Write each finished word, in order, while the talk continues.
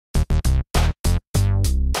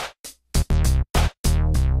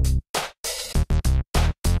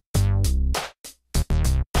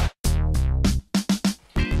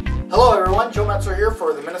everyone, Joe Metzler here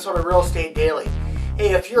for the Minnesota Real Estate Daily.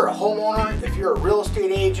 Hey, if you're a homeowner, if you're a real estate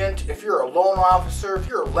agent, if you're a loan officer, if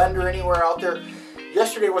you're a lender anywhere out there,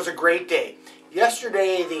 yesterday was a great day.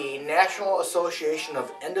 Yesterday, the National Association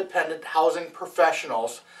of Independent Housing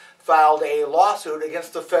Professionals filed a lawsuit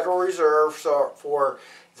against the Federal Reserve for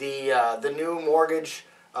the new mortgage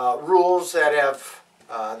rules that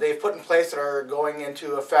they've put in place that are going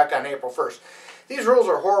into effect on April 1st. These rules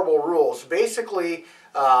are horrible rules. Basically,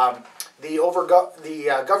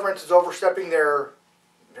 the government is overstepping their,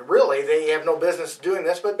 really, they have no business doing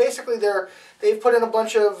this, but basically they've put in a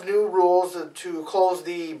bunch of new rules to close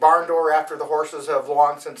the barn door after the horses have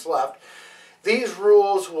long since left. These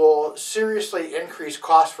rules will seriously increase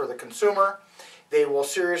costs for the consumer. They will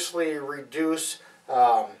seriously reduce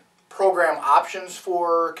program options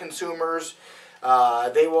for consumers.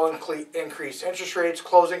 They will increase interest rates,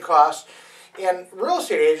 closing costs. And real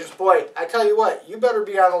estate agents, boy, I tell you what, you better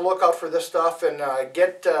be on the lookout for this stuff and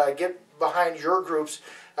get behind your groups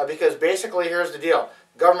because basically here's the deal.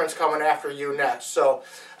 Government's coming after you next. So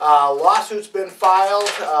lawsuit's been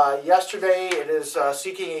filed yesterday. It is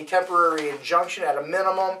seeking a temporary injunction at a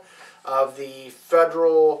minimum of the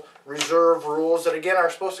Federal Reserve rules that again are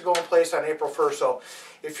supposed to go in place on April 1st. So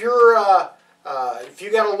if you got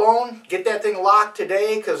a loan, get that thing locked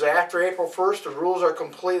today because after April 1st, the rules are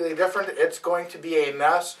completely different. It's going to be a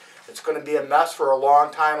mess. It's going to be a mess for a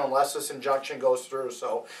long time unless this injunction goes through.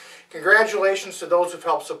 So congratulations to those who've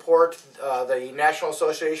helped support the National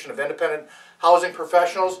Association of Independent Housing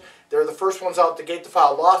Professionals. They're the first ones out the gate to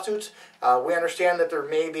file lawsuits. We understand that there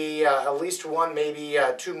may be at least one, maybe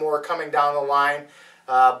two more coming down the line,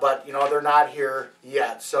 but you know they're not here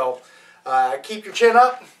yet. So keep your chin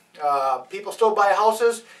up. People still buy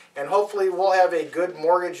houses, and hopefully we'll have a good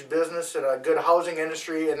mortgage business and a good housing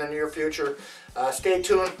industry in the near future. Stay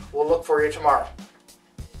tuned. We'll look for you tomorrow.